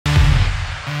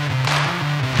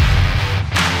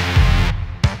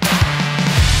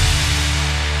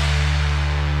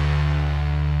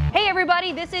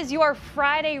is your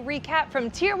Friday recap from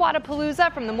TYR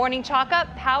Wodapalooza from the Morning Chalk Up,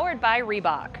 powered by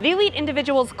Reebok. The elite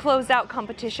individuals closed out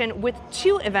competition with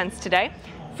 2 events today.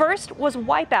 First was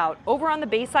Wipeout over on the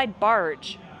Bayside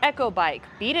Barge, Echo Bike,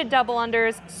 beaded double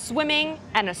unders, swimming,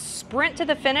 and a sprint to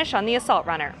the finish on the Assault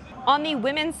Runner. On the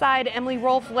women's side, Emily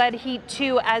Rolfe led Heat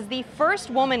 2 as the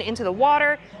first woman into the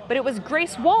water, but it was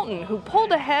Grace Walton who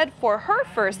pulled ahead for her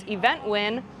first event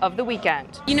win of the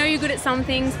weekend. You know you're good at some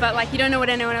things, but you don't know what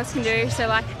anyone else can do. So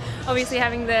obviously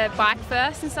having the bike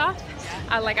first and stuff.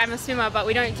 I'm a swimmer, but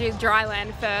we don't do dry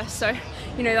land first, so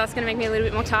that's going to make me a little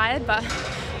bit more tired. But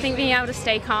I think being able to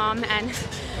stay calm, and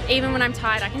even when I'm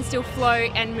tired, I can still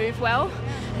float and move well.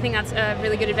 I think that's a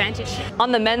really good advantage.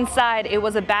 On the men's side, it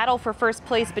was a battle for first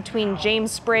place between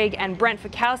James Sprague and Brent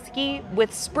Fikowski,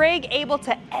 with Sprague able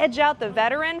to edge out the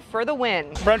veteran for the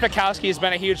win. Brent Fikowski has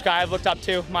been a huge guy I've looked up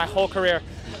to my whole career.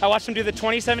 I watched him do the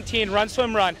 2017 Run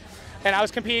Swim Run, and I was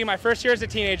competing my first year as a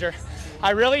teenager.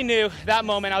 I really knew that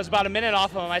moment. I was about a minute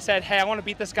off of him. I said, hey, I want to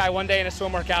beat this guy one day in a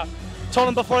swim workout. Told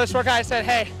him before this workout, I said,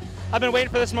 hey, I've been waiting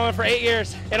for this moment for 8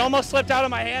 years. It almost slipped out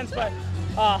of my hands, but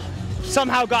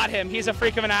somehow got him. He's a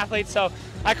freak of an athlete, so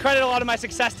I credit a lot of my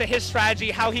success to his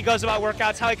strategy, how he goes about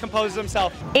workouts, how he composes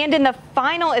himself. And in the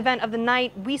final event of the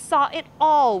night, we saw it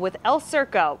all with El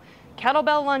Circo.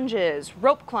 Kettlebell lunges,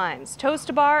 rope climbs, toes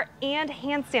to bar, and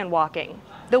handstand walking.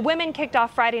 The women kicked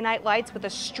off Friday Night Lights with a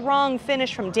strong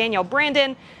finish from Danielle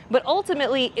Brandon, but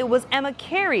ultimately it was Emma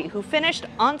Cary who finished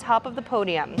on top of the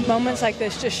podium. Moments like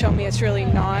this just show me it's really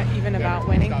not even about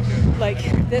winning.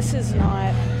 This is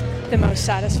not the most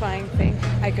satisfying thing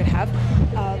I could have.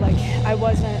 I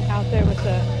wasn't out there with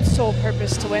the sole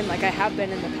purpose to win like I have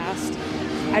been in the past.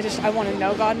 I want to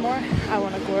know God more. I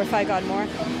want to glorify God more.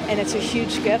 And it's a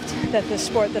huge gift that the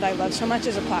sport that I love so much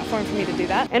is a platform for me to do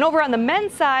that. And over on the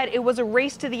men's side, it was a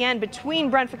race to the end between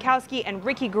Brent Fikowski and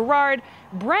Ricky Garard.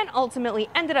 Brent ultimately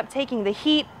ended up taking the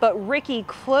heat, but Ricky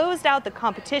closed out the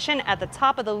competition at the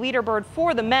top of the leaderboard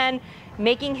for the men,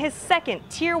 making his second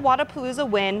TYR Wodapalooza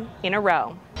win in a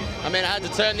row. I had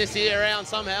to turn this year around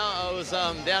somehow. I was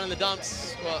down in the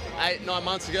dumps, 8-9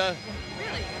 months ago.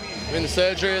 Really? In the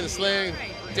surgery and the sling.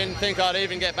 Didn't think I'd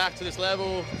even get back to this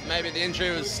level. Maybe the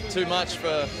injury was too much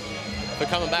for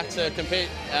coming back to compete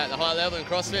at the high level in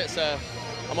CrossFit. So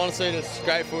I'm honestly just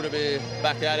grateful to be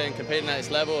back out here and competing at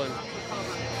this level, and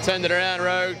turned it around,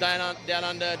 Rogue, down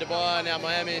under Dubai, now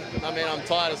Miami. I'm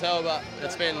tired as hell, but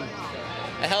it's been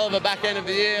a hell of a back end of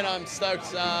the year, and I'm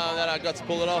stoked that I got to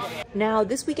pull it off. Now,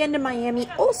 this weekend in Miami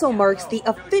also marks the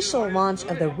official launch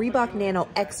of the Reebok Nano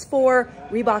X4,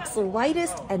 Reebok's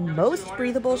lightest and most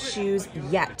breathable shoes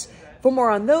yet. For more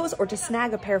on those, or to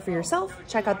snag a pair for yourself,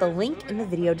 check out the link in the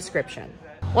video description.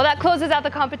 Well, that closes out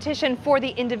the competition for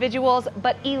the individuals,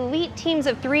 but elite teams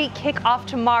of 3 kick off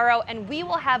tomorrow, and we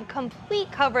will have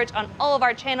complete coverage on all of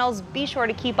our channels. Be sure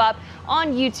to keep up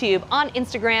on YouTube, on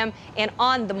Instagram, and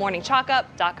on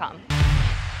themorningchalkup.com.